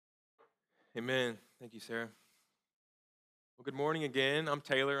Amen. Thank you, Sarah. Well, good morning again. I'm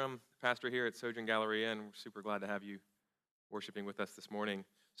Taylor. I'm pastor here at Sojourn Galleria, and we're super glad to have you worshiping with us this morning.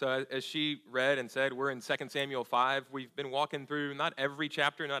 So, as she read and said, we're in 2 Samuel 5. We've been walking through not every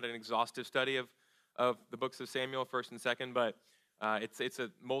chapter, not an exhaustive study of the books of Samuel, 1st and 2nd, but it's a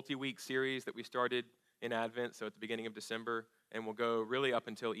multi-week series that we started in Advent, so at the beginning of December, and we'll go really up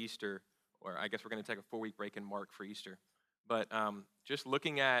until Easter, or I guess we're going to take a 4-week break and mark for Easter. But just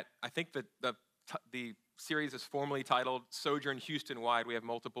looking at, I think that the series is formally titled Sojourn Houston-wide. We have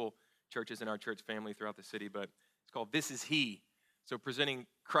multiple churches in our church family throughout the city, but it's called This Is He. So presenting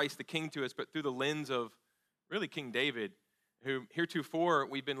Christ the King to us, but through the lens of really King David, who heretofore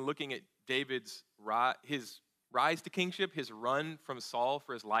we've been looking at David's his rise to kingship, his run from Saul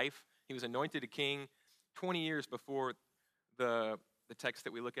for his life. He was anointed a king 20 years before the text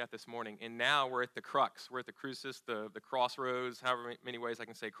that we look at this morning. And now we're at the crux. We're at the crucis, the crossroads, however many ways I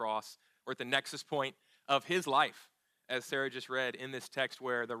can say cross. We're at the nexus point of his life, as Sarah just read in this text,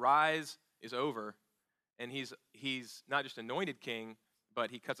 where the rise is over, and he's not just anointed king, but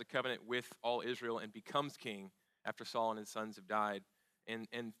he cuts a covenant with all Israel and becomes king after Saul and his sons have died.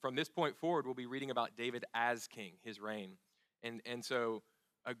 And from this point forward, we'll be reading about David as king, his reign. And so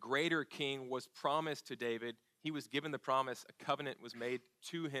a greater king was promised to David. He was given the promise. A covenant was made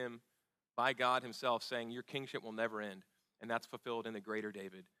to him by God himself, saying, your kingship will never end. And that's fulfilled in the greater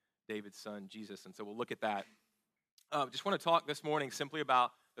David, David's son, Jesus. And so we'll look at that. Just want to talk this morning simply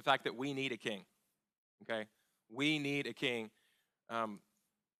about the fact that we need a king, okay? We need a king. And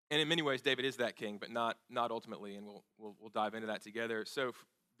in many ways, David is that king, but not ultimately, and we'll dive into that together. So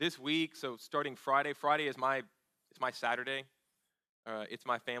this week, so starting Friday is my Saturday. It's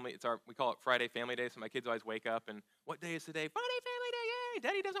my family. We call it Friday Family Day. So my kids always wake up and, what day is today? Friday Family Day! Yay!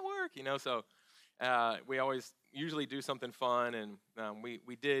 Daddy doesn't work, So we always usually do something fun, and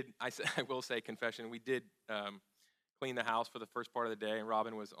we did. I will say confession. We did clean the house for the first part of the day, and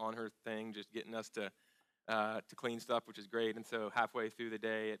Robin was on her thing, just getting us to clean stuff, which is great. And so halfway through the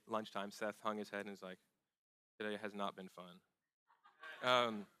day at lunchtime, Seth hung his head and was like, "Today has not been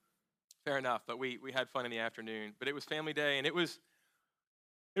fun." Fair enough, but we had fun in the afternoon. But it was Family Day, and it was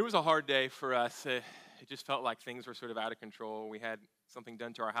a hard day for us. It just felt like things were sort of out of control. We had something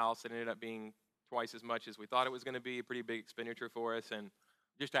done to our house that ended up being twice as much as we thought it was going to be, a pretty big expenditure for us. And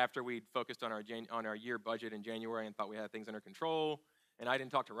just after we'd focused on our year budget in January and thought we had things under control, and I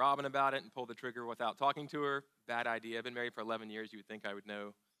didn't talk to Robin about it and pulled the trigger without talking to her. Bad idea. I've been married for 11 years. You would think I would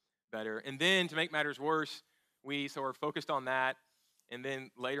know better. And then to make matters worse, we're focused on that. And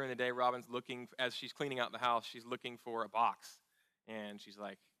then later in the day, Robin's looking, as she's cleaning out the house, she's looking for a box. And she's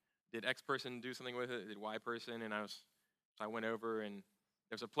like, did X person do something with it? Did Y person? And I went over, and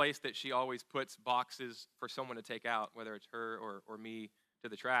there's a place that she always puts boxes for someone to take out, whether it's her or me, to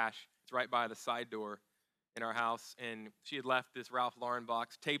the trash. It's right by the side door in our house. And she had left this Ralph Lauren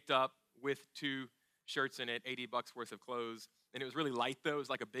box taped up with 2 shirts in it, $80 worth of clothes. And it was really light, though. It was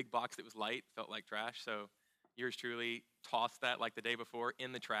like a big box that was light, felt like trash. So yours truly tossed that like the day before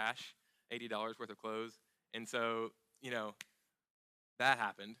in the trash, $80 worth of clothes. And so, that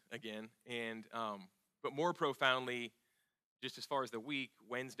happened again. And but more profoundly, just as far as the week,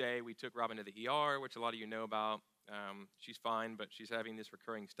 Wednesday, we took Robin to the ER, which a lot of you know about. She's fine, but she's having this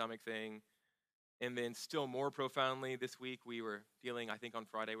recurring stomach thing. And then still more profoundly, this week, we were dealing, I think on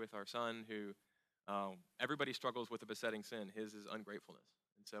Friday, with our son, who everybody struggles with a besetting sin. His is ungratefulness.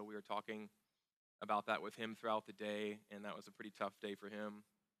 And so we were talking about that with him throughout the day, and that was a pretty tough day for him.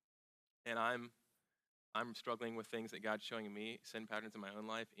 And I'm struggling with things that God's showing me, sin patterns in my own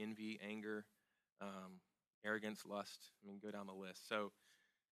life, envy, anger, arrogance, lust. Go down the list. So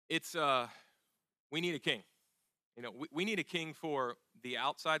it's, we need a king. We need a king for the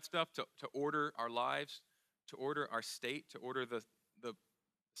outside stuff, to order our lives, to order our state, to order the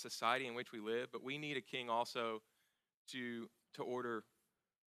society in which we live. But we need a king also to order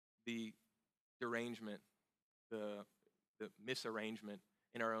the derangement, the misarrangement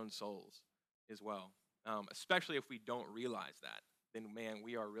in our own souls as well. Especially if we don't realize that, then man,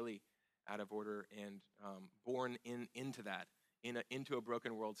 we are really out of order and born into that, into a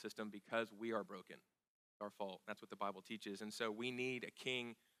broken world system because we are broken. It's our fault. That's what the Bible teaches. And so we need a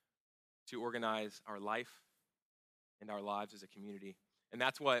king to organize our life and our lives as a community. And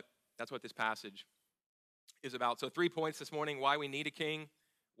that's what this passage is about. So 3 points this morning: why we need a king,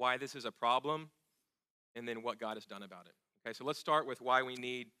 why this is a problem, and then what God has done about it. Okay, so let's start with why we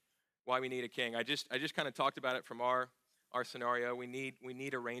need a king. I just kind of talked about it from our scenario. We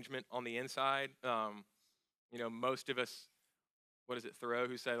need arrangement on the inside. Most of us, what is it, Thoreau,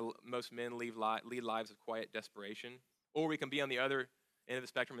 who said most men lead lives of quiet desperation. Or we can be on the other end of the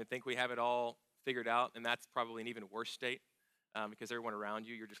spectrum and think we have it all figured out, and that's probably an even worse state because everyone around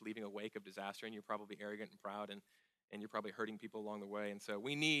you, you're just leaving a wake of disaster, and you're probably arrogant and proud, and you're probably hurting people along the way. And so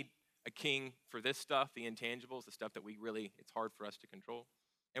we need a king for this stuff, the intangibles, the stuff that it's hard for us to control.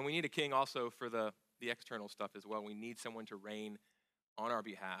 And we need a king also for the external stuff as well. We need someone to reign on our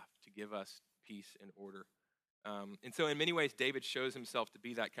behalf, to give us peace and order. And so in many ways, David shows himself to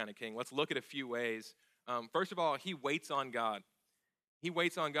be that kind of king. Let's look at a few ways. First of all, he waits on God. He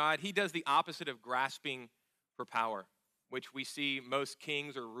waits on God. He does the opposite of grasping for power, which we see most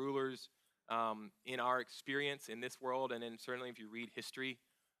kings or rulers in our experience in this world, and then certainly if you read history,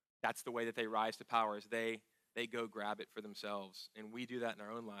 that's the way that they rise to power, is they go grab it for themselves. And we do that in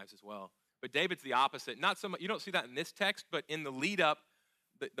our own lives as well. But David's the opposite. Not so much, you don't see that in this text, but in the lead up,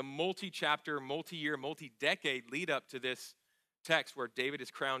 the multi-chapter, multi-year, multi-decade lead up to this text where David is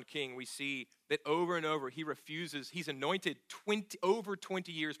crowned king, we see that over and over he refuses. He's anointed over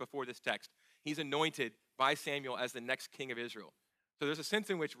 20 years before this text. He's anointed by Samuel as the next king of Israel. So there's a sense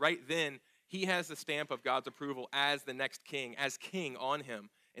in which right then he has the stamp of God's approval as the next king, as king on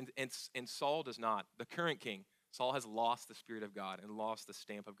him. And Saul does not. The current king, Saul has lost the Spirit of God and lost the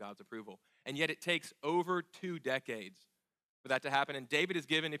stamp of God's approval. And yet it takes over 2 decades for that to happen. And David is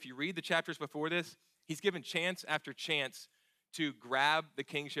given, if you read the chapters before this, he's given chance after chance to grab the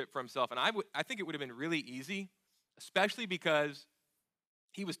kingship for himself. And I think it would have been really easy, especially because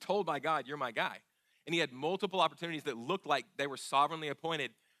he was told by God, you're my guy. And he had multiple opportunities that looked like they were sovereignly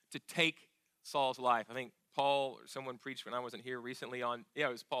appointed to take Saul's life. I think Paul or someone preached when I wasn't here recently it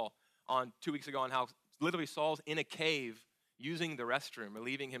was Paul, on 2 weeks ago, on how literally Saul's in a cave using the restroom,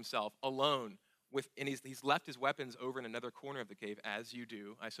 relieving himself alone and he's left his weapons over in another corner of the cave, as you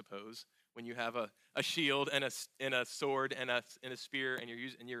do, I suppose, when you have a shield and a sword and a spear and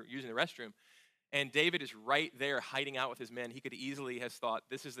you're using the restroom. And David is right there hiding out with his men. He could easily have thought,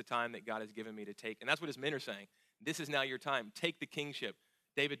 this is the time that God has given me to take. And that's what his men are saying. This is now your time. Take the kingship.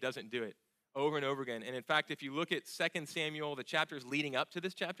 David doesn't do it over and over again. And in fact, if you look at 2 Samuel, the chapters leading up to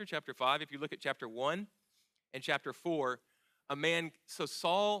this chapter, chapter 5, if you look at chapter 1 and chapter 4, so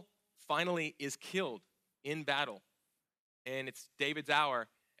Saul finally is killed in battle. And it's David's hour.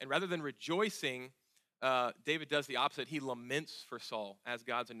 And rather than rejoicing, David does the opposite. He laments for Saul as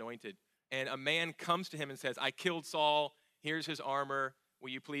God's anointed. And a man comes to him and says, I killed Saul. Here's his armor. Will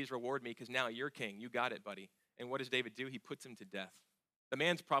you please reward me? Because now you're king. You got it, buddy. And what does David do? He puts him to death. The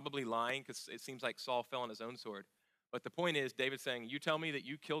man's probably lying because it seems like Saul fell on his own sword. But the point is, David's saying, you tell me that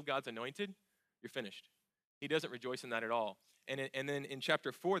you killed God's anointed, you're finished. He doesn't rejoice in that at all. And then in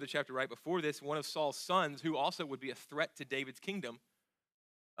chapter 4, the chapter right before this, one of Saul's sons, who also would be a threat to David's kingdom,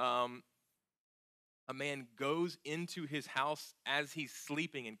 a man goes into his house as he's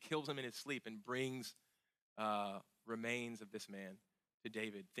sleeping and kills him in his sleep and brings remains of this man to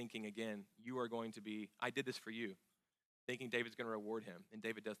David, thinking again, I did this for you, thinking David's going to reward him. And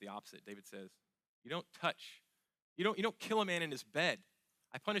David does the opposite. David says, you don't kill a man in his bed.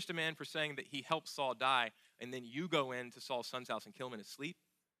 I punished a man for saying that he helped Saul die, and then you go into Saul's son's house and kill him in his sleep?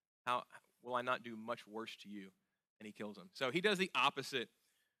 How will I not do much worse to you? And he kills him. So he does the opposite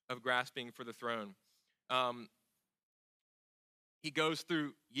of grasping for the throne. He goes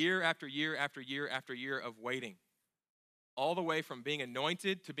through year after year after year after year of waiting, all the way from being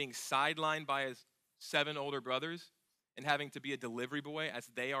anointed to being sidelined by his 7 older brothers and having to be a delivery boy as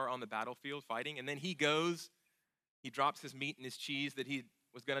they are on the battlefield fighting. And then he drops his meat and his cheese that he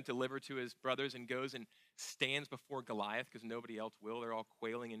was going to deliver to his brothers and goes and stands before Goliath because nobody else will. They're all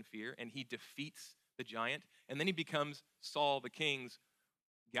quailing in fear. And he defeats the giant. And then he becomes Saul, the king's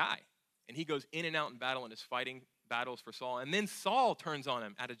guy. And he goes in and out in battle and is fighting battles for Saul. And then Saul turns on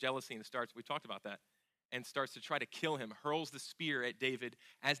him out of jealousy and we talked about that, and starts to try to kill him, hurls the spear at David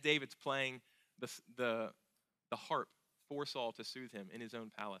as David's playing the harp for Saul to soothe him in his own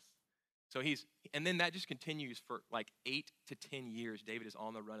palace. And then that just continues for like 8 to 10 years. David is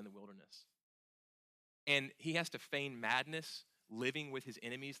on the run in the wilderness. And he has to feign madness living with his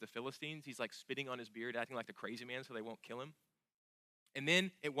enemies, the Philistines. He's like spitting on his beard, acting like the crazy man so they won't kill him. And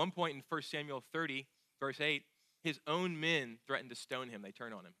then at one point in 1 Samuel 30, verse 8, his own men threaten to stone him. They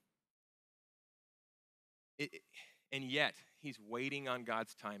turn on him. And yet, he's waiting on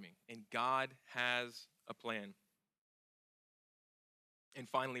God's timing. And God has a plan. And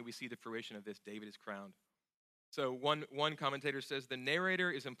finally, we see the fruition of this. David is crowned. So one commentator says, the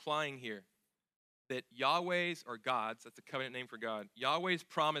narrator is implying here that Yahweh's, or God's, that's a covenant name for God, Yahweh's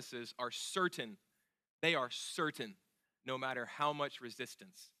promises are certain. They are certain, no matter how much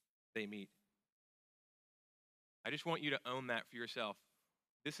resistance they meet. I just want you to own that for yourself.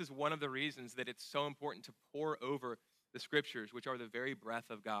 This is one of the reasons that it's so important to pore over the scriptures, which are the very breath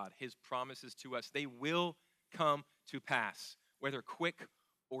of God, his promises to us, they will come to pass, whether quick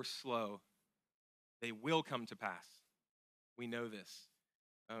or slow. They will come to pass. We know this.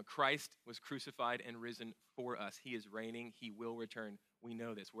 Christ was crucified and risen for us. He is reigning. He will return. We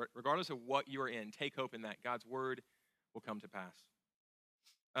know this. Regardless of what you are in, take hope in that. God's word will come to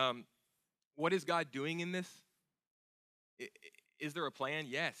pass. What is God doing in this? Is there a plan?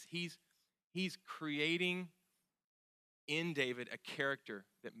 Yes. He's creating in David a character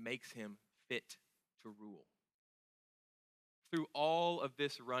that makes him fit to rule. Through all of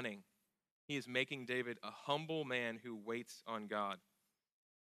this running, he is making David a humble man who waits on God.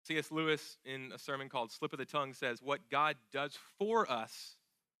 C.S. Lewis, in a sermon called Slip of the Tongue, says, what God does for us,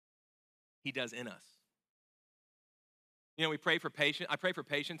 he does in us. You know, we pray for patience. I pray for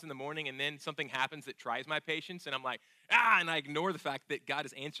patience in the morning, and then something happens that tries my patience, and I'm like, and I ignore the fact that God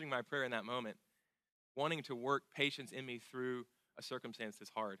is answering my prayer in that moment, wanting to work patience in me through a circumstance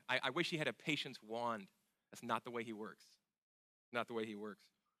that's hard. I wish he had a patience wand. That's not the way he works. Not the way he works.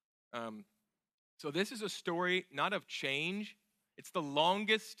 So this is a story not of change. It's the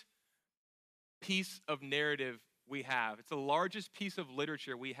longest piece of narrative we have. It's the largest piece of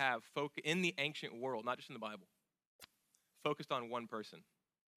literature we have in the ancient world, not just in the Bible, focused on one person,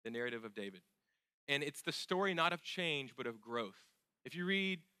 the narrative of David. And it's the story not of change, but of growth. If you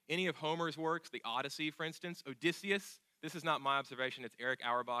read any of Homer's works, the Odyssey, for instance, Odysseus, this is not my observation, it's Eric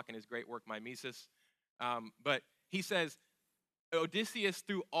Auerbach in his great work, Mimesis. But he says, Odysseus,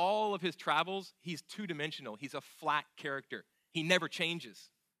 through all of his travels, he's two-dimensional. He's a flat character. He never changes.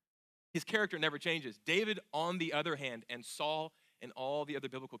 His character never changes. David, on the other hand, and Saul and all the other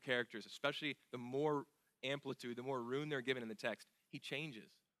biblical characters, especially the more amplitude, the more room they're given in the text, he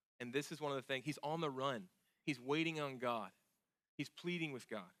changes. And this is one of the things. He's on the run. He's waiting on God. He's pleading with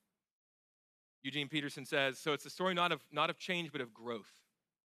God. Eugene Peterson says, so it's a story not of change, but of growth.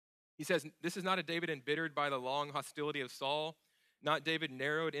 He says, this is not a David embittered by the long hostility of Saul, not David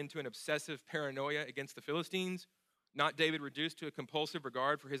narrowed into an obsessive paranoia against the Philistines, not David reduced to a compulsive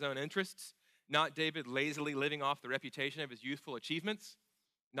regard for his own interests, not David lazily living off the reputation of his youthful achievements,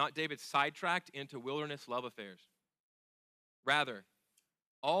 not David sidetracked into wilderness love affairs. Rather,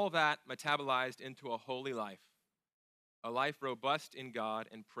 all that metabolized into a holy life, a life robust in God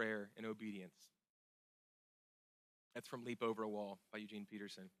and prayer and obedience. That's from Leap Over a Wall by Eugene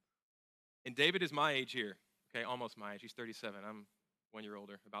Peterson. And David is my age here. Okay, almost my age. He's 37. I'm 1 year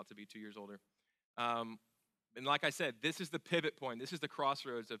older, about to be 2 years older. And like I said, this is the pivot point. This is the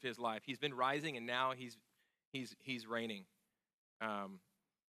crossroads of his life. He's been rising, and now he's reigning.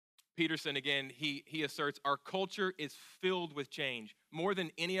 Peterson, again, he asserts, our culture is filled with change. More than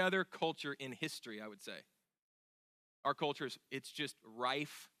any other culture in history, I would say. Our culture, it's just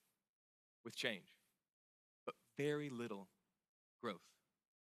rife with change, but very little growth.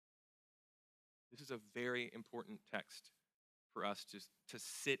 This is a very important text for us just to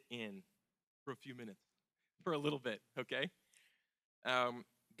sit in for a few minutes, for a little bit, okay?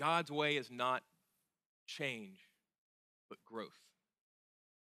 God's way is not change, but growth.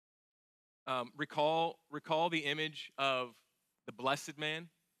 Recall the image of the blessed man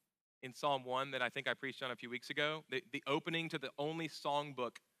in Psalm 1 that I think I preached on a few weeks ago. The opening to the only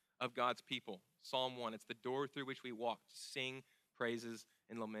songbook of God's people, Psalm 1. It's the door through which we walk to sing praises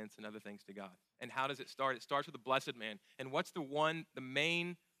and laments and other things to God. And how does it start? It starts with the blessed man. And what's the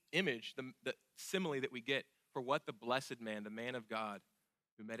main image, the simile that we get for what the blessed man, the man of God,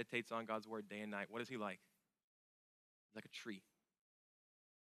 who meditates on God's word day and night, what is he like? He's like a tree.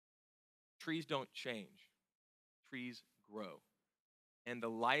 Trees don't change. Trees grow. And the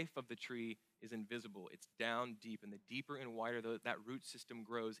life of the tree is invisible. It's down deep. And the deeper and wider that root system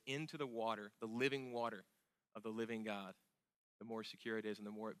grows into the water, the living water of the living God, the more secure it is and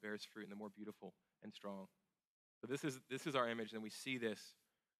the more it bears fruit and the more beautiful and strong. So this is our image, and we see this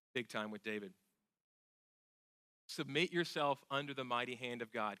big time with David. Submit yourself under the mighty hand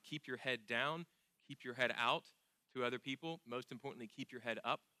of God. Keep your head down. Keep your head out to other people. Most importantly, keep your head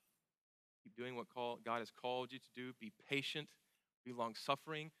up. Keep doing what God has called you to do. Be patient. Be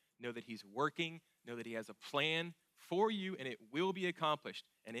long-suffering. Know that he's working. Know that he has a plan for you, and it will be accomplished.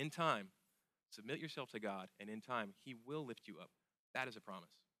 And in time, submit yourself to God, and in time, he will lift you up. That is a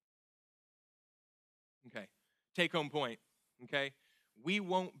promise. Okay, take home point, okay? We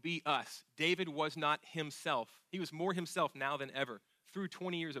won't be us. David was not himself. He was more himself now than ever through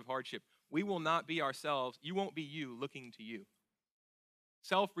 20 years of hardship. We will not be ourselves. You won't be you looking to you.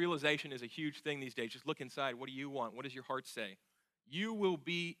 Self-realization is a huge thing these days. Just look inside. What do you want? What does your heart say? You will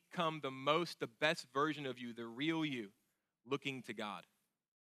become the best version of you, the real you, looking to God.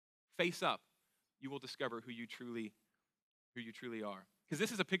 Face up. You will discover who you truly who you truly are. Because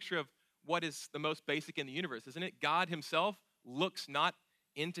this is a picture of what is the most basic in the universe, isn't it? God himself looks not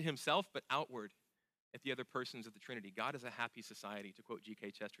into himself, but outward at the other persons of the Trinity. God is a happy society, to quote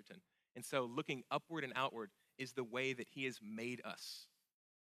G.K. Chesterton. And so looking upward and outward is the way that he has made us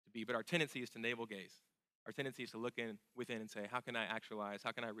to be. But our tendency is to navel gaze. Our tendency is to look within and say, how can I actualize?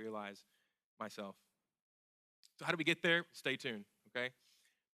 How can I realize myself? So how do we get there? Stay tuned, okay?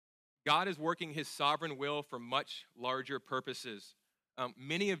 God is working his sovereign will for much larger purposes.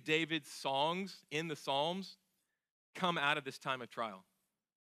 Many of David's songs in the Psalms come out of this time of trial.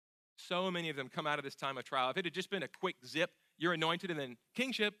 So many of them come out of this time of trial. If it had just been a quick zip, you're anointed and then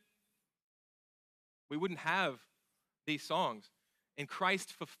kingship, we wouldn't have these songs. And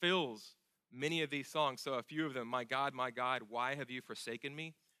Christ fulfills many of these songs. So a few of them, my God, why have you forsaken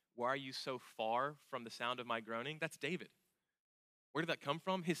me? Why are you so far from the sound of my groaning? That's David. Where did that come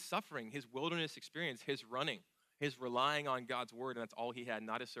from? His suffering, his wilderness experience, his running, his relying on God's word, and that's all he had,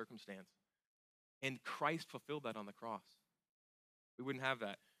 not his circumstance. And Christ fulfilled that on the cross. We wouldn't have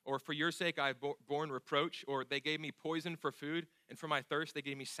that. Or for your sake I have borne reproach, or they gave me poison for food, and for my thirst they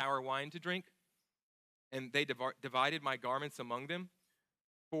gave me sour wine to drink, and they divided my garments among them.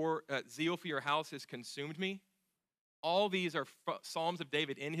 For zeal for your house has consumed me. All these are Psalms of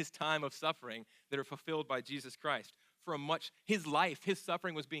David in his time of suffering that are fulfilled by Jesus Christ. His life, his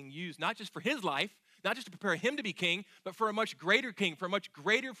suffering was being used, not just for his life, not just to prepare him to be king, but for a much greater king, for a much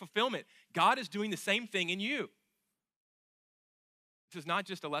greater fulfillment. God is doing the same thing in you. This is not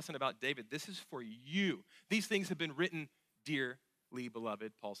just a lesson about David. This is for you. These things have been written, dearly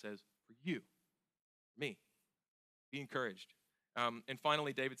beloved, Paul says, for you, for me. Be encouraged. And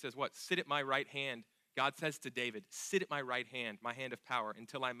finally, David says what? Sit at my right hand. God says to David, sit at my right hand, my hand of power,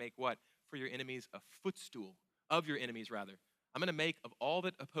 until I make what? For your enemies a footstool. Of your enemies, rather. I'm going to make of all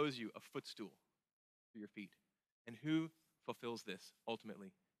that oppose you a footstool for your feet. And who fulfills this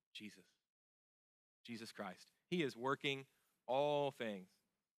ultimately? Jesus. Jesus Christ. He is working all things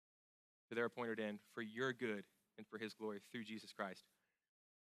to their appointed end for your good and for his glory through Jesus Christ.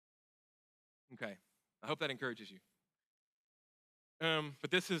 Okay, I hope that encourages you.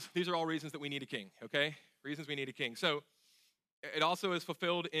 But these are all reasons that we need a king, okay? Reasons we need a king. So it also is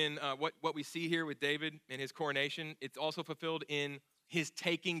fulfilled in what we see here with David and his coronation. It's also fulfilled in his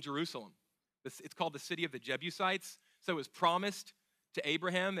taking Jerusalem. It's called the city of the Jebusites. So it was promised to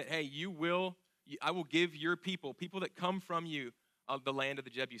Abraham that, hey, I will give your people that come from you, the land of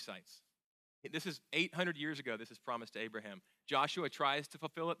the Jebusites. This is 800 years ago, this is promised to Abraham. Joshua tries to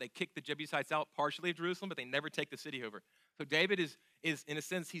fulfill it. They kick the Jebusites out partially of Jerusalem, but they never take the city over. So David is in a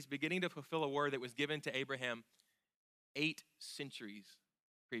sense, he's beginning to fulfill a word that was given to Abraham 8 centuries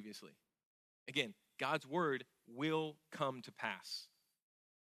previously. Again, God's word will come to pass.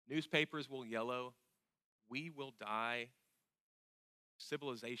 Newspapers will yellow. We will die.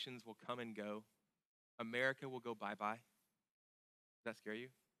 Civilizations will come and go. America will go bye-bye. Does that scare you?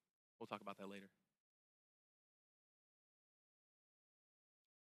 We'll talk about that later.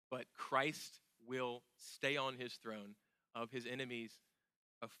 But Christ will stay on his throne. Of his enemies,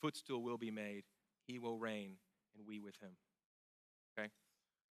 a footstool will be made. He will reign, and we with him. Okay?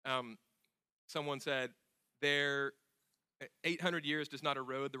 Someone said, 800 years does not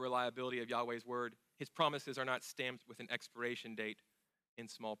erode the reliability of Yahweh's word. His promises are not stamped with an expiration date in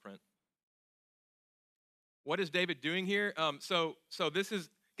small print. What is David doing here? So this is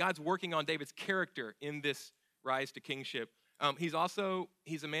God's working on David's character in this rise to kingship. He's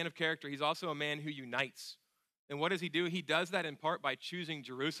a man of character. He's also a man who unites. And what does he do? He does that in part by choosing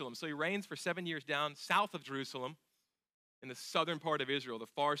Jerusalem. So he reigns for 7 years down south of Jerusalem in the southern part of Israel, the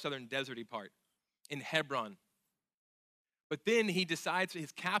far southern deserty part, in Hebron. But then he decides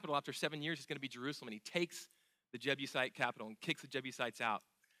his capital after 7 years is going to be Jerusalem, and he takes the Jebusite capital and kicks the Jebusites out.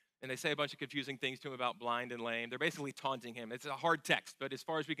 And they say a bunch of confusing things to him about blind and lame. They're basically taunting him. It's a hard text, but as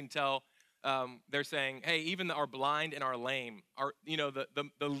far as we can tell, they're saying, hey, even our blind and our lame are,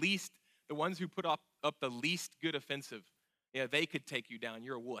 the least, the ones who put up the least good offensive, they could take you down.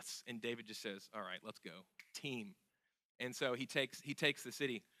 You're a wuss. And David just says, all right, let's go. Team. And so he takes the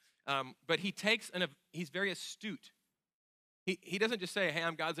city. But he's very astute. He doesn't just say, hey,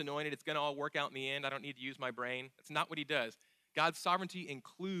 I'm God's anointed. It's going to all work out in the end. I don't need to use my brain. That's not what he does. God's sovereignty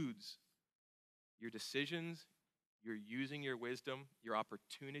includes your decisions, your using your wisdom, your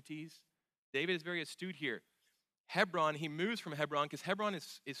opportunities. David is very astute here. Hebron, he moves from Hebron because Hebron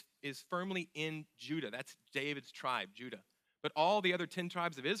is firmly in Judah. That's David's tribe, Judah. But all the other 10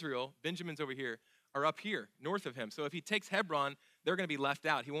 tribes of Israel, Benjamin's over here, are up here, north of him. So if he takes Hebron, they're going to be left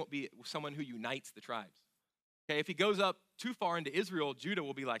out. He won't be someone who unites the tribes. Okay, if he goes up too far into Israel, Judah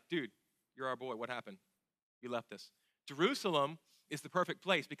will be like, dude, you're our boy. What happened? You left us. Jerusalem is the perfect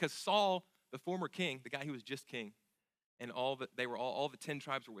place because Saul, the former king, the guy who was just king, and all the 10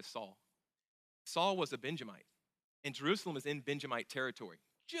 tribes were with Saul. Saul was a Benjamite, and Jerusalem is in Benjamite territory,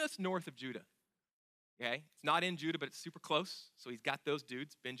 just north of Judah. Okay? It's not in Judah, but it's super close. So he's got those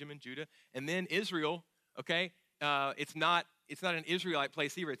dudes, Benjamin, Judah. And then Israel, okay? It's not an Israelite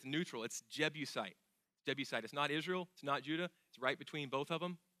place either. It's neutral. It's Jebusite. Jebusite. It's not Israel. It's not Judah. It's right between both of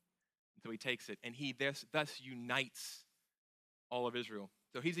them. And so he takes it, and he thus unites all of Israel.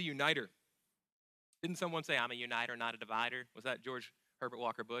 So he's a uniter. Didn't someone say, I'm a uniter, not a divider? Was that George Herbert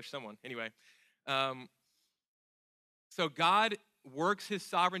Walker Bush? Someone. Anyway. So God works his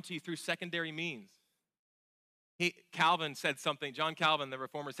sovereignty through secondary means. Calvin said something, John Calvin, the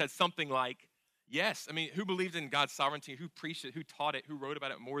reformer, said something like, yes, I mean, who believed in God's sovereignty? Who preached it? Who taught it? Who wrote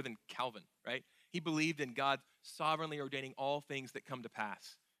about it more than Calvin, right? He believed in God sovereignly ordaining all things that come to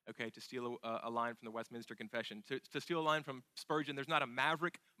pass. Okay, to steal a line from the Westminster Confession. To steal a line from Spurgeon, there's not a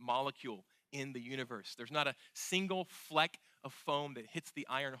maverick molecule in the universe. There's not a single fleck of foam that hits the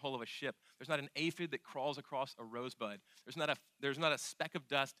iron hull of a ship. There's not an aphid that crawls across a rosebud. There's not a speck of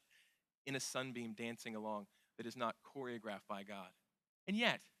dust in a sunbeam dancing along that is not choreographed by God. And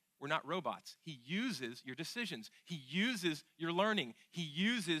yet, we're not robots. He uses your decisions. He uses your learning. He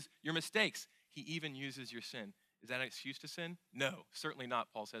uses your mistakes. He even uses your sin. Is that an excuse to sin? No, certainly not,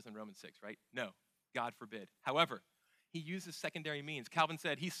 Paul says in Romans 6, right? No, God forbid. However, he uses secondary means. Calvin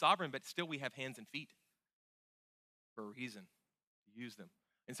said he's sovereign, but still we have hands and feet for a reason. He used them.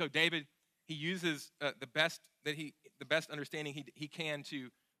 And so David, he uses the best understanding he can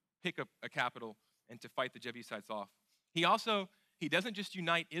to pick up a capital and to fight the Jebusites off. He doesn't just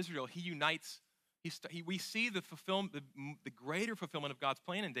unite Israel, he unites, we see the greater fulfillment of God's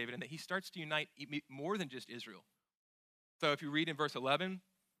plan in David, and that he starts to unite more than just Israel. So if you read in verse 11,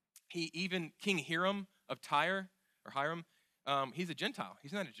 King Hiram of Tyre, or Hiram, he's a Gentile,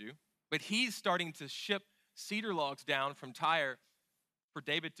 he's not a Jew, but he's starting to ship cedar logs down from Tyre for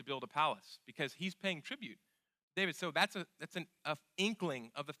David to build a palace because he's paying tribute. David, so that's an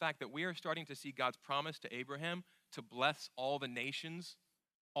inkling of the fact that we are starting to see God's promise to Abraham to bless all the nations,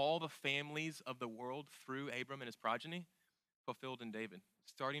 all the families of the world through Abram and his progeny, fulfilled in David.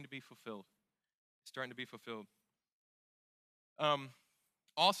 It's starting to be fulfilled. It's starting to be fulfilled.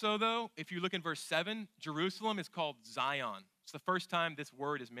 Also, though, if you look in verse 7, Jerusalem is called Zion. It's the first time this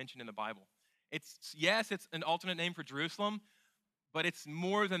word is mentioned in the Bible. It's an alternate name for Jerusalem, but it's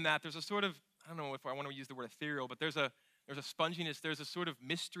more than that. There's a sort of, I don't know if I want to use the word ethereal, but there's a sponginess, there's a sort of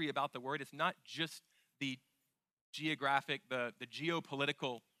mystery about the word. It's not just the geographic, the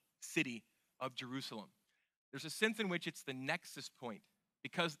geopolitical city of Jerusalem. There's a sense in which it's the nexus point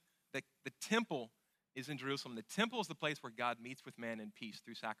because the temple is in Jerusalem. The temple is the place where God meets with man in peace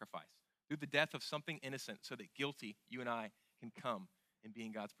through sacrifice, through the death of something innocent so that guilty, you and I, can come and be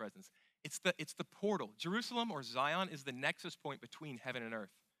in God's presence. It's the portal. Jerusalem or Zion is the nexus point between heaven and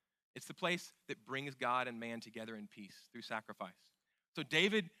earth. It's the place that brings God and man together in peace through sacrifice. So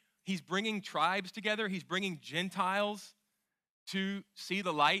David, he's bringing tribes together. He's bringing Gentiles to see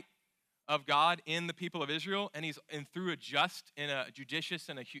the light of God in the people of Israel, and through a just and a judicious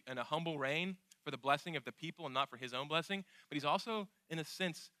and a humble reign for the blessing of the people and not for his own blessing. But he's also, in a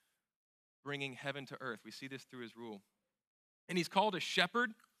sense, bringing heaven to earth. We see this through his rule. And he's called a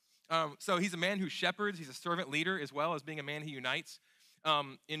shepherd. So he's a man who shepherds. He's a servant leader as well as being a man who unites.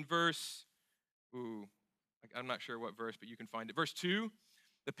 In verse, I'm not sure what verse, but you can find it. Verse 2,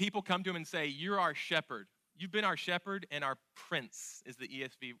 the people come to him and say, you're our shepherd. You've been our shepherd and our prince is the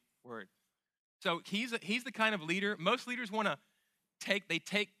ESV word. So he's the kind of leader. Most leaders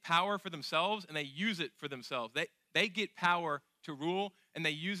take power for themselves and they use it for themselves. They get power to rule and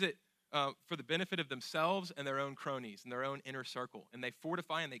they use it for the benefit of themselves and their own cronies and their own inner circle. And they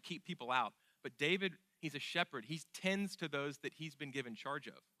fortify and they keep people out. But David, he's a shepherd. He tends to those that he's been given charge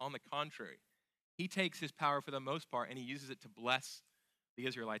of. On the contrary, he takes his power for the most part and he uses it to bless the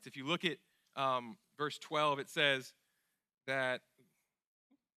Israelites. If you look at verse 12, it says that,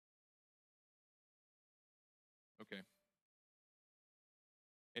 okay.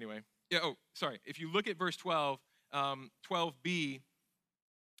 Anyway, if you look at verse 12, 12b,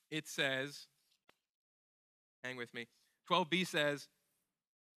 it says, hang with me, 12b says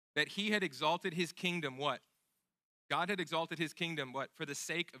that he had exalted his kingdom, what? God had exalted his kingdom, what? For the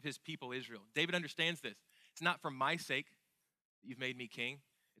sake of his people Israel. David understands this. It's not for my sake that you've made me king.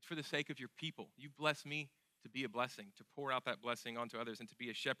 It's for the sake of your people. You bless me to be a blessing, to pour out that blessing onto others and to be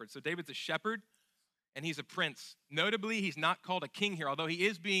a shepherd. So David's a shepherd and he's a prince. Notably, he's not called a king here, although he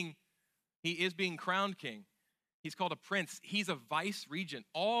is being crowned king. He's called a prince. He's a vice regent.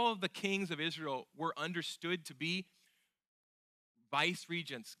 All of the kings of Israel were understood to be vice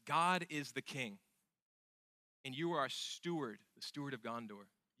regents. God is the king. And you are a steward, the steward of Gondor.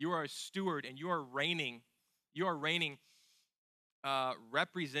 You are a steward, and you are reigning. You are reigning,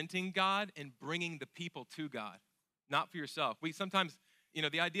 representing God and bringing the people to God, not for yourself. We sometimes,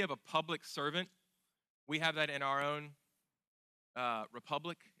 the idea of a public servant, we have that in our own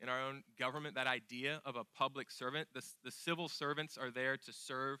republic, in our own government, that idea of a public servant. The civil servants are there to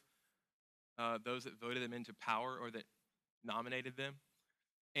serve those that voted them into power or that nominated them.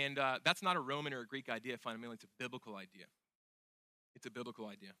 And that's not a Roman or a Greek idea, fundamentally. It's a biblical idea. It's a biblical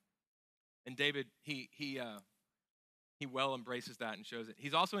idea. And David, he well embraces that and shows it.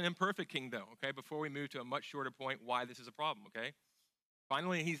 He's also an imperfect king, though, okay? Before we move to a much shorter point, why this is a problem, okay?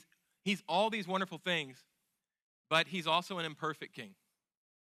 Finally, he's all these wonderful things, but he's also an imperfect king.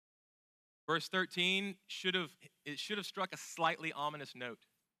 Verse 13 should have struck a slightly ominous note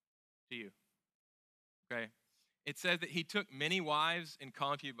to you, okay? It says that he took many wives and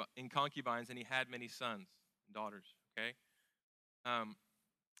concubines, and he had many sons and daughters, okay?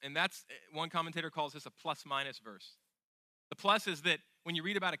 And that's, one commentator calls this a plus-minus verse. The plus is that when you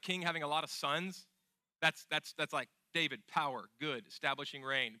read about a king having a lot of sons, that's like David, power, good, establishing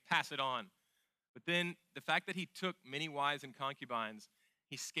reign, pass it on. But then the fact that he took many wives and concubines,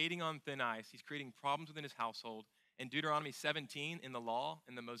 he's skating on thin ice. He's creating problems within his household. And Deuteronomy 17 in the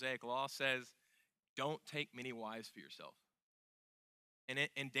the Mosaic law, says, don't take many wives for yourself.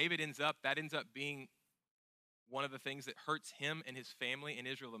 And David ends up being one of the things that hurts him and his family in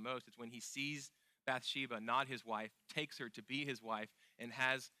Israel the most. It's when he sees Bathsheba, not his wife, takes her to be his wife, and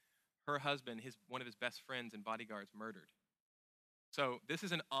has her husband, one of his best friends and bodyguards, murdered. So this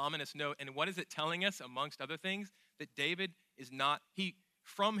is an ominous note. And what is it telling us, amongst other things? That David is not,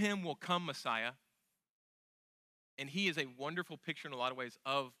 from him will come Messiah. And he is a wonderful picture in a lot of ways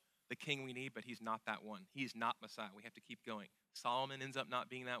of the king we need, but he's not that one. He's not Messiah. We have to keep going. Solomon ends up not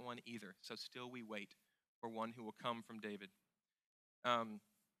being that one either. So still we wait for one who will come from David.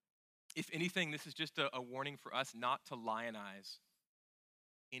 If anything, this is just a warning for us not to lionize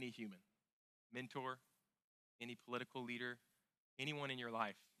any human, mentor, any political leader, anyone in your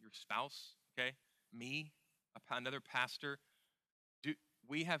life, your spouse, okay, me, another pastor.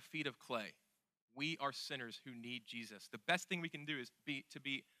 We have feet of clay. We are sinners who need Jesus. The best thing we can do is to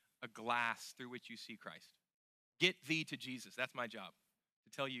be a glass through which you see Christ. Get thee to Jesus. That's my job, to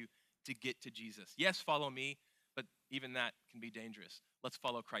tell you to get to Jesus. Yes, follow me, but even that can be dangerous. Let's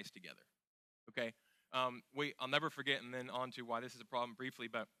follow Christ together, okay? I'll never forget, and then on to why this is a problem briefly,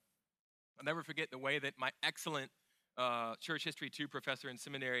 but I'll never forget the way that my excellent Church History 2 professor in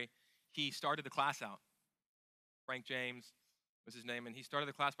seminary, he started the class out. Frank James was his name, and he started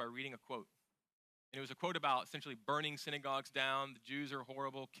the class by reading a quote. And it was a quote about essentially burning synagogues down. The Jews are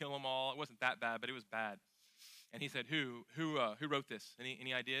horrible, kill them all. It wasn't that bad, but it was bad. And he said, who wrote this?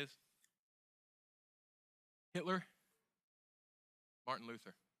 Any ideas? Hitler? Martin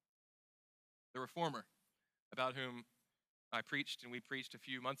Luther, the reformer, about whom I preached and we preached a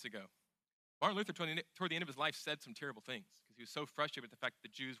few months ago. Martin Luther, toward the end of his life, said some terrible things because he was so frustrated with the fact that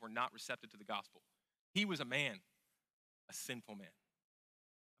the Jews were not receptive to the gospel. He was a man, a sinful man,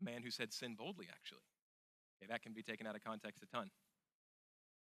 a man who said sin boldly, actually. Okay, that can be taken out of context a ton.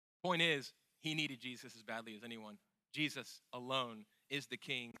 Point is, he needed Jesus as badly as anyone. Jesus alone is the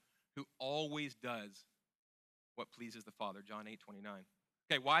king who always does what pleases the Father, John 8:29.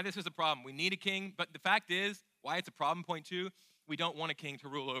 Okay, why this is a problem? We need a king, but the fact is, why it's a problem, point two, we don't want a king to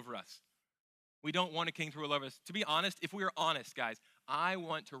rule over us. We don't want a king to rule over us. To be honest, if we are honest, guys, I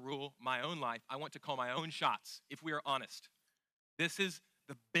want to rule my own life. I want to call my own shots, if we are honest. This is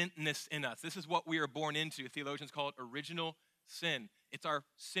the bentness in us. This is what we are born into. Theologians call it original sin. It's our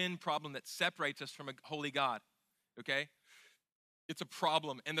sin problem that separates us from a holy God, okay? It's a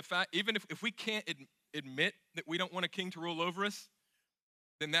problem. And the fact, even if we can't admit that we don't want a king to rule over us,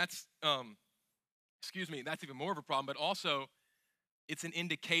 then that's even more of a problem. But also, it's an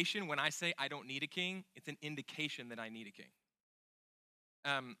indication when I say I don't need a king, it's an indication that I need a king.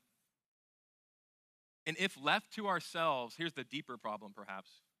 And if left to ourselves, here's the deeper problem perhaps.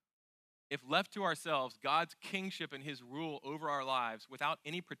 If left to ourselves, God's kingship and his rule over our lives without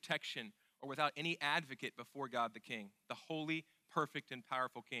any protection or without any advocate before God the King, the holy, perfect, and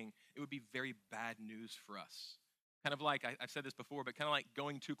powerful King, it would be very bad news for us. Kind of like, I've said this before, but kind of like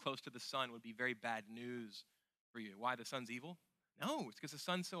going too close to the sun would be very bad news for you. Why? The sun's evil? No, it's because the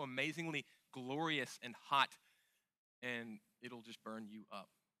sun's so amazingly glorious and hot, and it'll just burn you up.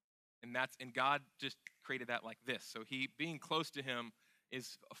 And God just created that like this. So being close to him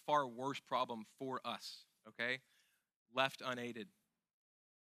is a far worse problem for us, okay? Left unaided.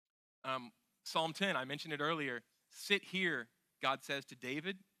 Psalm 10, I mentioned it earlier. Sit here God says to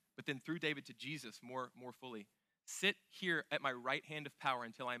David, but then through David to Jesus more fully. Sit here at my right hand of power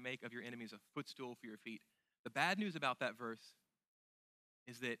until I make of your enemies a footstool for your feet. The bad news about that verse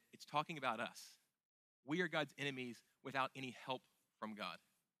is that it's talking about us. We are God's enemies without any help from God.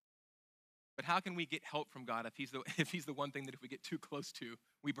 But how can we get help from God if he's the one thing that if we get too close to,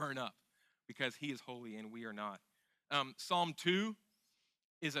 we burn up? Because he is holy and we are not. Psalm 2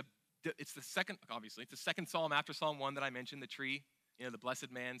 it's the second psalm after Psalm 1 that I mentioned, the tree, the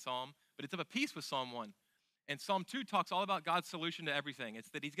blessed man psalm. But it's of a piece with Psalm 1. And Psalm 2 talks all about God's solution to everything. It's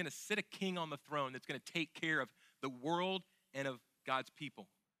that he's going to sit a king on the throne that's going to take care of the world and of God's people.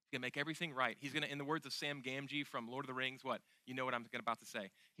 He's going to make everything right. He's going to, in the words of Sam Gamgee from Lord of the Rings, what? You know what I'm about to say.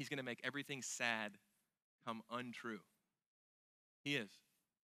 He's going to make everything sad come untrue. He is.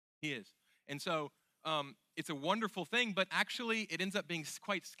 He is. And so it's a wonderful thing, but actually it ends up being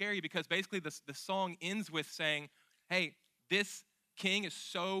quite scary because basically the song ends with saying, hey, this king is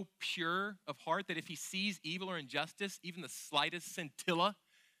so pure of heart that if he sees evil or injustice, even the slightest scintilla,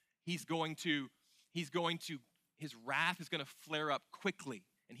 his wrath is going to flare up quickly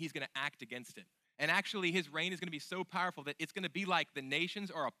and he's going to act against it. And actually his reign is going to be so powerful that it's going to be like the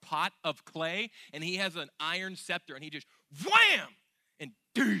nations are a pot of clay and he has an iron scepter and he just wham and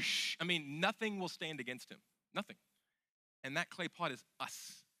douche. I mean, nothing will stand against him. Nothing. And that clay pot is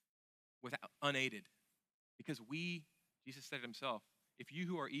us without unaided because Jesus said it himself, if you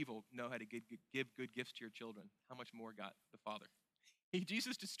who are evil know how to give good gifts to your children, how much more God the Father?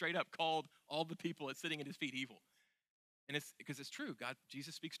 Jesus just straight up called all the people that's sitting at his feet evil. And it's because it's true.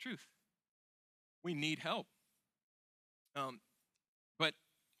 Jesus speaks truth. We need help. But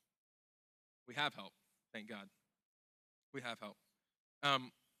we have help, thank God. We have help.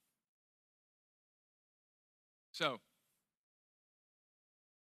 So,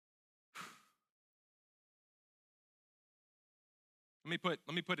 let me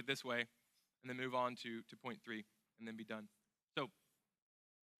put it this way and then move on to point 3 and then be done. So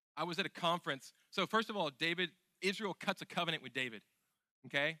I was at a conference. So first of all, Israel cuts a covenant with David,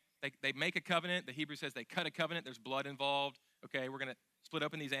 okay? They make a covenant. The Hebrew says they cut a covenant. There's blood involved. Okay, we're going to split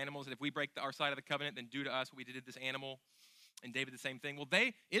open these animals, and if we break our side of the covenant, then do to us what we did to this animal. And David the same thing. Well,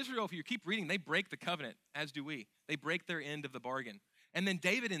 Israel, if you keep reading, they break the covenant, as do we. They break their end of the bargain. And then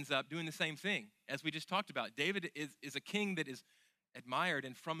David ends up doing the same thing, as we just talked about. David is a king that is admired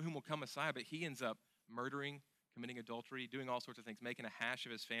and from whom will come Messiah, but he ends up murdering, committing adultery, doing all sorts of things, making a hash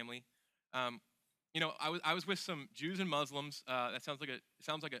of his family. I was with some Jews and Muslims. That sounds like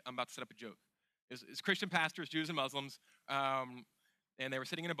I'm about to set up a joke. It's Christian pastors, Jews and Muslims, and they were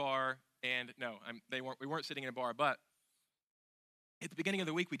sitting in a bar. And no, we weren't sitting in a bar. But at the beginning of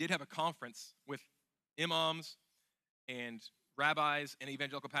the week, we did have a conference with imams and rabbis and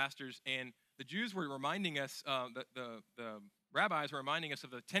evangelical pastors. And the Jews were reminding us, the rabbis were reminding us of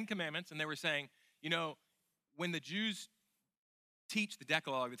the 10 Commandments, and they were saying, when the Jews teach the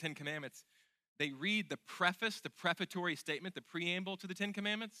Decalogue, the 10 Commandments, they read the preface, the prefatory statement, the preamble to the 10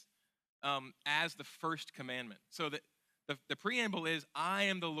 Commandments as the first commandment. So that the preamble is, I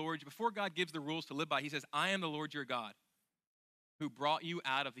am the Lord. Before God gives the rules to live by, he says, I am the Lord your God who brought you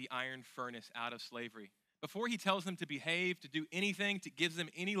out of the iron furnace, out of slavery. Before he tells them to behave, to do anything, to give them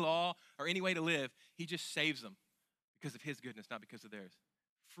any law or any way to live, he just saves them because of his goodness, not because of theirs.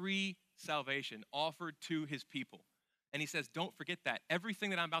 Free salvation offered to his people. And he says, don't forget that. Everything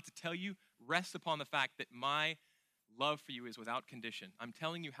that I'm about to tell you rests upon the fact that my love for you is without condition. I'm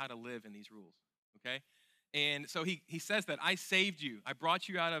telling you how to live in these rules, okay? And so he says that I saved you. I brought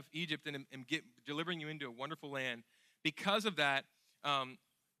you out of Egypt and am delivering you into a wonderful land. Because of that,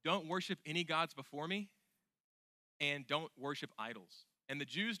 don't worship any gods before me and don't worship idols. And the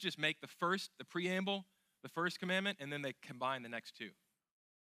Jews just make the preamble, the first commandment, and then they combine the next two.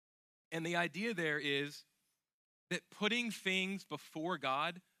 And the idea there is that putting things before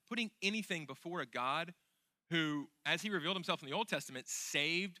God, putting anything before a God who, as he revealed himself in the Old Testament,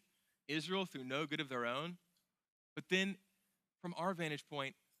 saved Israel through no good of their own, but then from our vantage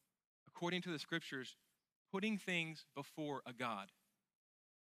point, according to the scriptures, putting things before a God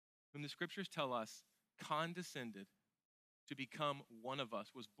whom the scriptures tell us condescended to become one of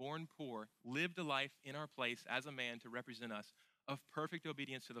us, was born poor, lived a life in our place as a man to represent us, of perfect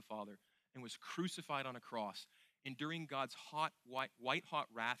obedience to the Father, and was crucified on a cross, enduring God's white-hot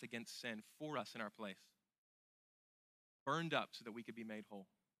wrath against sin for us in our place, burned up so that we could be made whole,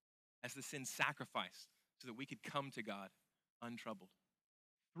 as the sin sacrifice so that we could come to God untroubled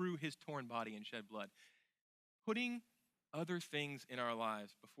through his torn body and shed blood. Putting other things in our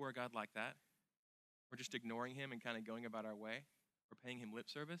lives before a God like that, or just ignoring him and kind of going about our way, or paying him lip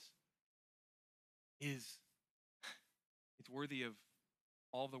service, is It's worthy of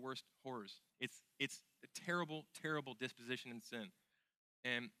all the worst horrors. It's a terrible, terrible disposition and sin.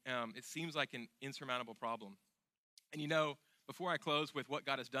 And it seems like an insurmountable problem. And before I close with what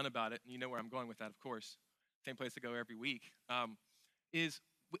God has done about it, and you know where I'm going with that, of course, same place to go every week, is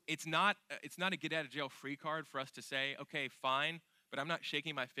it's not a get out of jail free card for us to say, okay, fine, but I'm not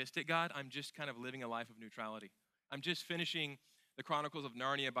shaking my fist at God. I'm just kind of living a life of neutrality. I'm just finishing the Chronicles of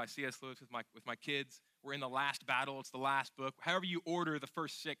Narnia by C.S. Lewis with my kids. We're in the last battle. It's the last book. However you order the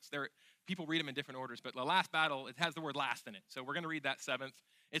first 6, people read them in different orders, but the last battle, it has the word last in it. So we're going to read that 7th.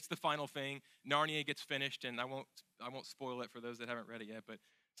 It's the final thing. Narnia gets finished, and I won't spoil it for those that haven't read it yet, but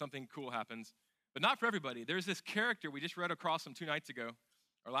something cool happens. But not for everybody. There's this character we just read across them 2 nights ago,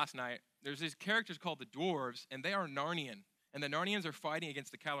 or last night. There's these characters called the dwarves, and they are Narnian, and the Narnians are fighting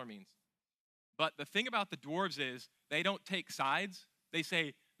against the Calormenes. But the thing about the dwarves is they don't take sides. They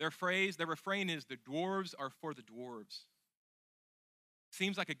say their refrain is, the dwarves are for the dwarves.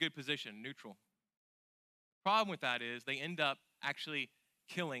 Seems like a good position, neutral. Problem with that is they end up actually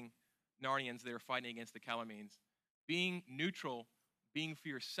killing Narnians that are fighting against the Calormenes. Being neutral, being for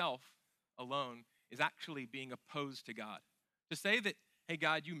yourself alone, is actually being opposed to God. To say that, hey,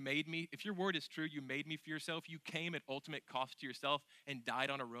 God, you made me, if your word is true, you made me for yourself, you came at ultimate cost to yourself and died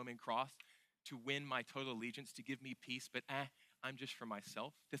on a Roman cross to win my total allegiance, to give me peace, but I'm just for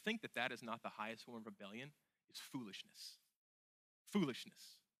myself. To think that that is not the highest form of rebellion is foolishness.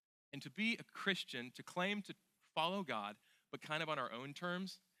 Foolishness. And to be a Christian, to claim to follow God, but kind of on our own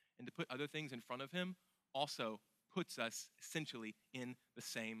terms, and to put other things in front of him, also puts us essentially in the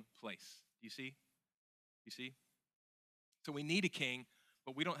same place. Do you see? You see? So we need a king,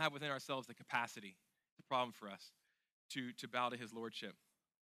 but we don't have within ourselves the capacity. It's a problem for us to bow to his lordship.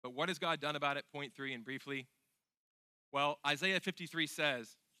 But what has God done about it? Point 3, and briefly. Well, Isaiah 53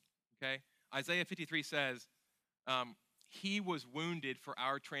 says, he was wounded for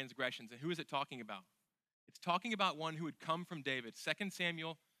our transgressions. And who is it talking about? It's talking about one who would come from David. 2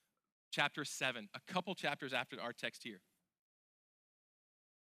 Samuel chapter 7, a couple chapters after our text here.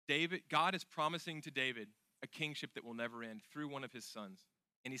 God is promising to David a kingship that will never end through one of his sons.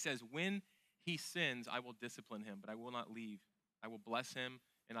 And he says, when he sins, I will discipline him, but I will not leave. I will bless him,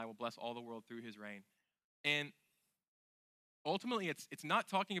 and I will bless all the world through his reign. And ultimately, it's not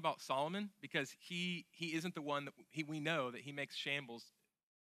talking about Solomon, because he isn't the one that we know that he makes shambles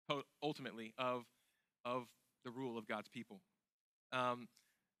ultimately of the rule of God's people.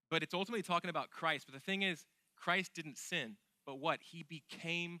 But it's ultimately talking about Christ. But the thing is, Christ didn't sin. But what? He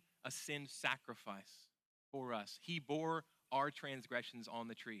became a sin sacrifice for us. He bore our transgressions on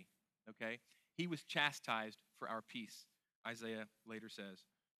the tree, okay? He was chastised for our peace, Isaiah later says,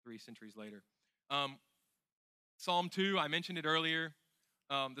 3 centuries later. Psalm 2, I mentioned it earlier,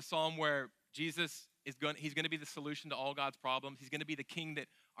 the psalm where Jesus he's going to be the solution to all God's problems. He's going to be the king that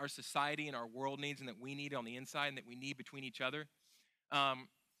our society and our world needs and that we need on the inside and that we need between each other.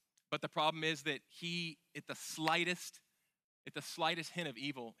 But the problem is that at the slightest hint of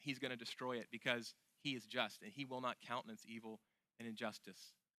evil, he's going to destroy it, because he is just and he will not countenance evil and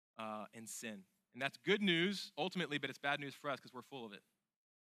injustice and sin. And that's good news ultimately, but it's bad news for us because we're full of it.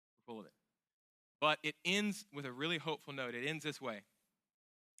 We're full of it. But it ends with a really hopeful note. It ends this way.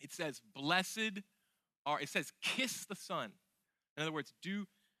 It says, it says, kiss the Son. In other words,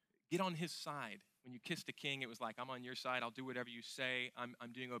 get on his side. When you kissed the king, it was like, I'm on your side. I'll do whatever you say. I'm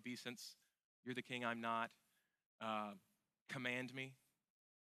doing obeisance. You're the king. I'm not. Command me.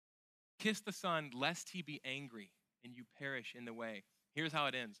 Kiss the Son, lest he be angry and you perish in the way. Here's how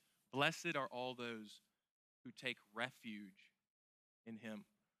it ends. Blessed are all those who take refuge in him.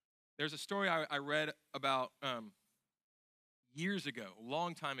 There's a story I read about years ago, a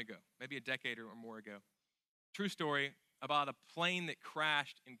long time ago, maybe a decade or more ago. True story about a plane that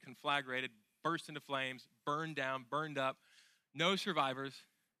crashed and conflagrated, burst into flames, burned down, burned up. No survivors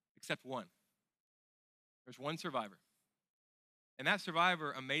except one. There's one survivor. And that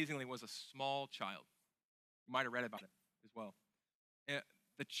survivor, amazingly, was a small child. You might have read about it as well.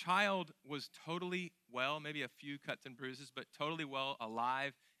 The child was totally well, maybe a few cuts and bruises, but totally well,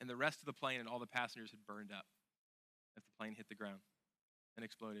 alive, and the rest of the plane and all the passengers had burned up as the plane hit the ground and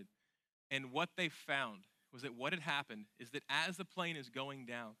exploded. And what they found was that what had happened is that as the plane is going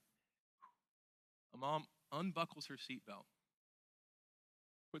down, a mom unbuckles her seatbelt,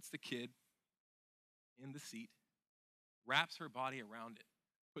 puts the kid in the seat, wraps her body around it,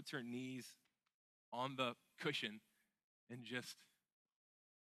 puts her knees on the cushion, and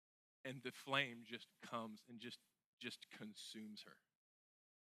the flame just comes and just consumes her.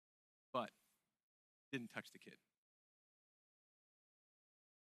 But didn't touch the kid.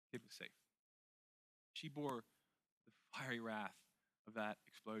 The kid was safe. She bore the fiery wrath of that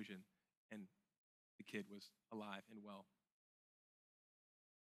explosion, and the kid was alive and well.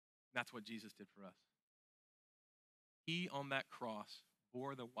 That's what Jesus did for us. He, on that cross,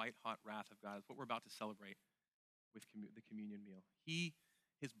 bore the white-hot wrath of God. That's what we're about to celebrate with the communion meal.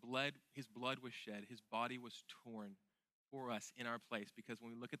 His blood was shed. His body was torn for us in our place, because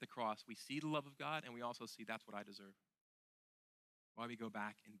when we look at the cross, we see the love of God, and we also see that's what I deserve. Why we go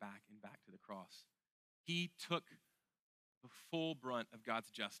back and back and back to the cross. He took the full brunt of God's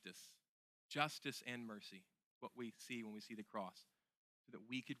justice and mercy, what we see when we see the cross, so that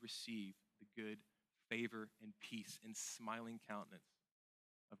we could receive the good favor and peace and smiling countenance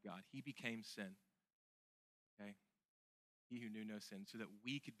of God. He became sin, okay? He who knew no sin, so that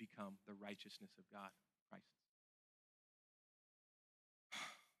we could become the righteousness of God, Christ.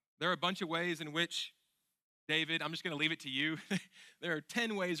 There are a bunch of ways in which David, I'm just going to leave it to you. There are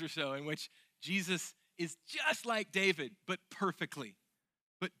 10 ways or so in which Jesus is just like David, but perfectly,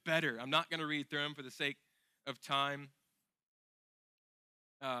 but better. I'm not going to read through them for the sake of time.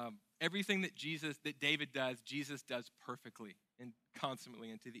 Everything that David does, Jesus does perfectly and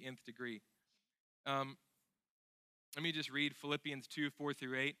consummately and to the nth degree. Let me just read Philippians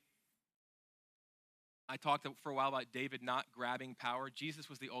 2:4-8. I talked for a while about David not grabbing power. Jesus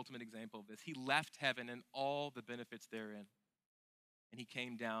was the ultimate example of this. He left heaven and all the benefits therein. And he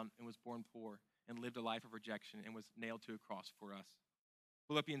came down and was born poor and lived a life of rejection and was nailed to a cross for us.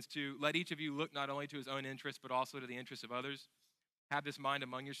 Philippians 2, let each of you look not only to his own interests, but also to the interests of others. Have this mind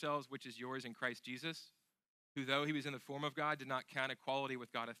among yourselves, which is yours in Christ Jesus, who though he was in the form of God, did not count equality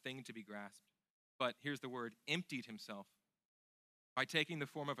with God a thing to be grasped. But here's the word, emptied himself by taking the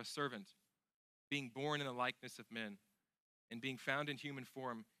form of a servant, being born in the likeness of men, and being found in human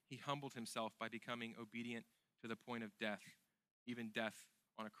form, he humbled himself by becoming obedient to the point of death, even death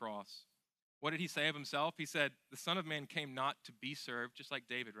on a cross. What did he say of himself? He said, the Son of Man came not to be served, just like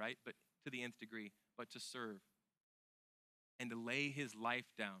David, right? But to the nth degree, but to serve and to lay his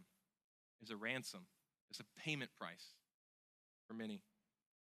life down as a ransom, as a payment price for many.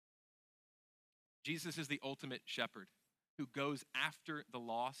 Jesus is the ultimate shepherd who goes after the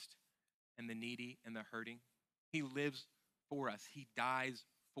lost and the needy and the hurting. He lives for us. He dies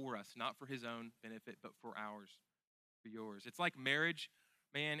for us, not for his own benefit, but for ours, for yours. It's like marriage,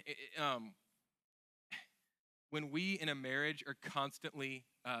 man. When we in a marriage are constantly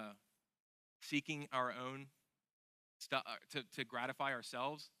seeking our own stuff to gratify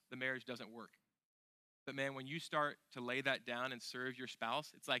ourselves, the marriage doesn't work. But man, when you start to lay that down and serve your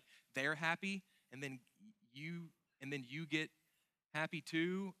spouse, it's like they're happy, and then you get happy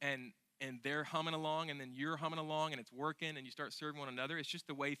too, and they're humming along, and then you're humming along, and it's working, and you start serving one another. It's just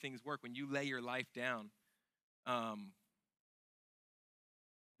the way things work. When you lay your life down,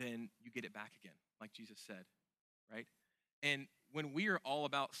 then you get it back again, like Jesus said, right? And when we are all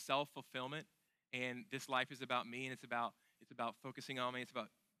about self-fulfillment, and this life is about me, and it's about focusing on me, it's about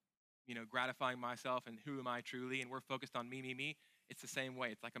gratifying myself and who am I truly, and we're focused on me, it's the same way.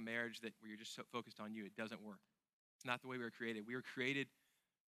 It's like a marriage where you're just so focused on you. It doesn't work. It's not the way we were created. We were created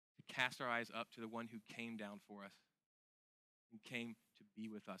to cast our eyes up to the one who came down for us and came to be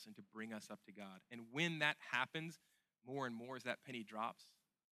with us and to bring us up to God. And when that happens, more and more as that penny drops,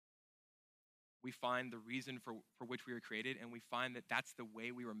 we find the reason for which we were created, and we find that that's the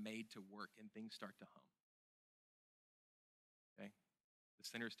way we were made to work, and things start to hum. Okay? The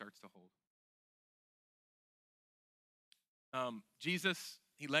center starts to hold. Jesus,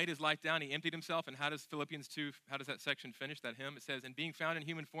 he laid his life down, he emptied himself, and how does Philippians 2, how does that section finish, that hymn? It says, and being found in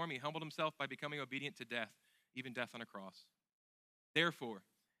human form, he humbled himself by becoming obedient to death, even death on a cross. Therefore,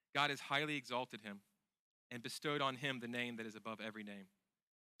 God has highly exalted him and bestowed on him the name that is above every name,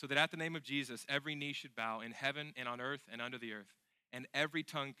 so that at the name of Jesus, every knee should bow in heaven and on earth and under the earth, and every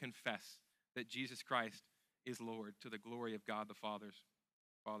tongue confess that Jesus Christ is Lord, to the glory of God the Father.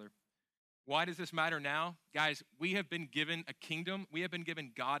 Why does this matter now? Guys, we have been given a kingdom. We have been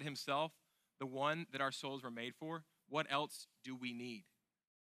given God himself, the one that our souls were made for. What else do we need?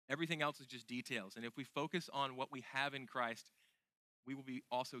 Everything else is just details. And if we focus on what we have in Christ, we will be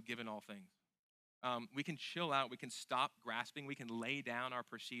also given all things. We can chill out. We can stop grasping. We can lay down our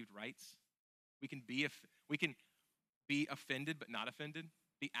perceived rights. We can be offended but not offended,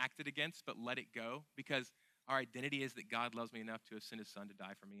 be acted against but let it go, because our identity is that God loves me enough to have sent his son to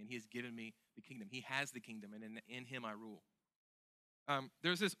die for me, and he has given me the kingdom. He has the kingdom, and in him I rule.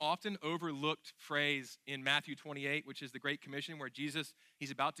 There's this often overlooked phrase in Matthew 28, which is the Great Commission, where Jesus,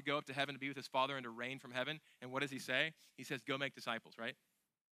 he's about to go up to heaven to be with his Father and to reign from heaven. And what does he say? He says, go make disciples, right?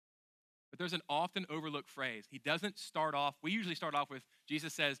 But there's an often overlooked phrase. He doesn't start off, we usually start off with,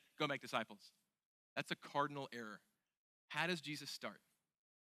 Jesus says, go make disciples. That's a cardinal error. How does Jesus start?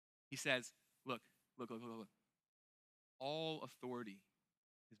 He says, look. All authority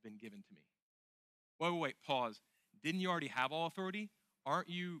has been given to me. Wait, pause. Didn't you already have all authority? Aren't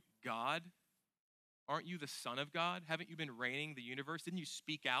you God? Aren't you the Son of God? Haven't you been reigning the universe? Didn't you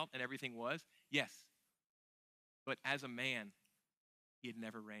speak out and everything was? Yes. But as a man, he had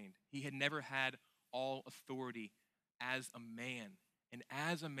never reigned. He had never had all authority as a man. And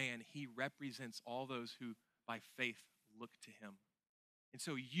as a man, he represents all those who by faith look to him. And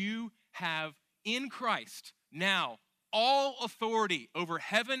so you have in Christ now all authority over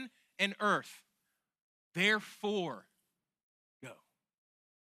heaven and earth. Therefore, go.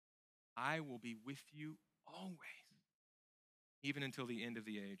 I will be with you always, even until the end of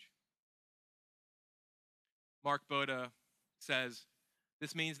the age. Mark Boda says,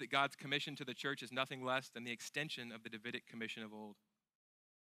 this means that God's commission to the church is nothing less than the extension of the Davidic commission of old.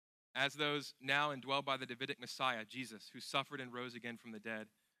 As those now indwelled by the Davidic Messiah, Jesus, who suffered and rose again from the dead,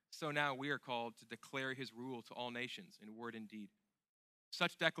 so now we are called to declare his rule to all nations in word and deed.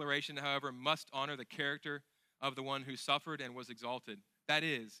 Such declaration, however, must honor the character of the one who suffered and was exalted. That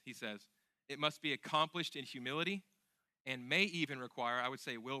is, he says, it must be accomplished in humility and may even require, I would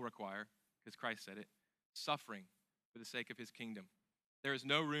say will require, because Christ said it, suffering for the sake of his kingdom. There is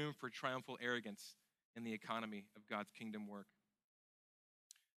no room for triumphal arrogance in the economy of God's kingdom work.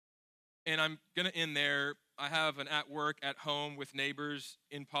 And I'm going to end there. I have an at work, at home, with neighbors,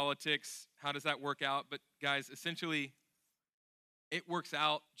 in politics. How does that work out? But guys, essentially, it works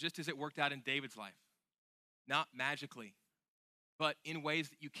out just as it worked out in David's life. Not magically, but in ways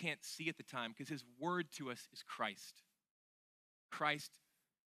that you can't see at the time, because his word to us is Christ. Christ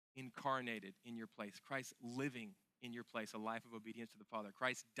incarnated in your place. Christ living in your place, a life of obedience to the Father.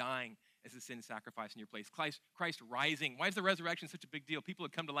 Christ dying as a sin sacrifice in your place. Christ rising. Why is the resurrection such a big deal? People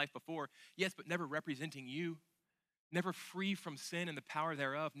had come to life before, yes, but never representing you, never free from sin and the power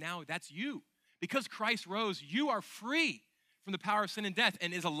thereof. Now that's you. Because Christ rose, you are free from the power of sin and death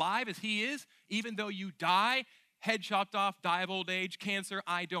and is alive as he is, even though you die, head chopped off, die of old age, cancer,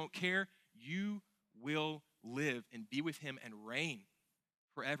 I don't care. You will live and be with him and reign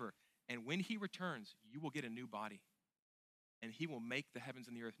forever. And when he returns, you will get a new body. And he will make the heavens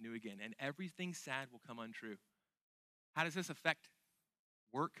and the earth new again. And everything sad will come untrue. How does this affect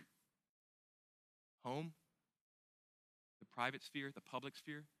work, home, the private sphere, the public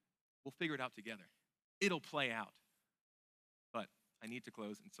sphere? We'll figure it out together. It'll play out. But I need to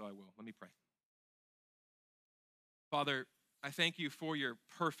close, and so I will. Let me pray. Father, I thank you for your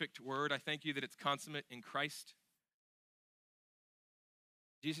perfect word. I thank you that it's consummate in Christ.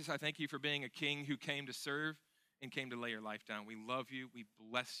 Jesus, I thank you for being a king who came to serve and came to lay your life down. We love you. We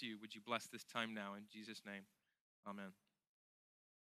bless you. Would you bless this time now in Jesus' name? Amen.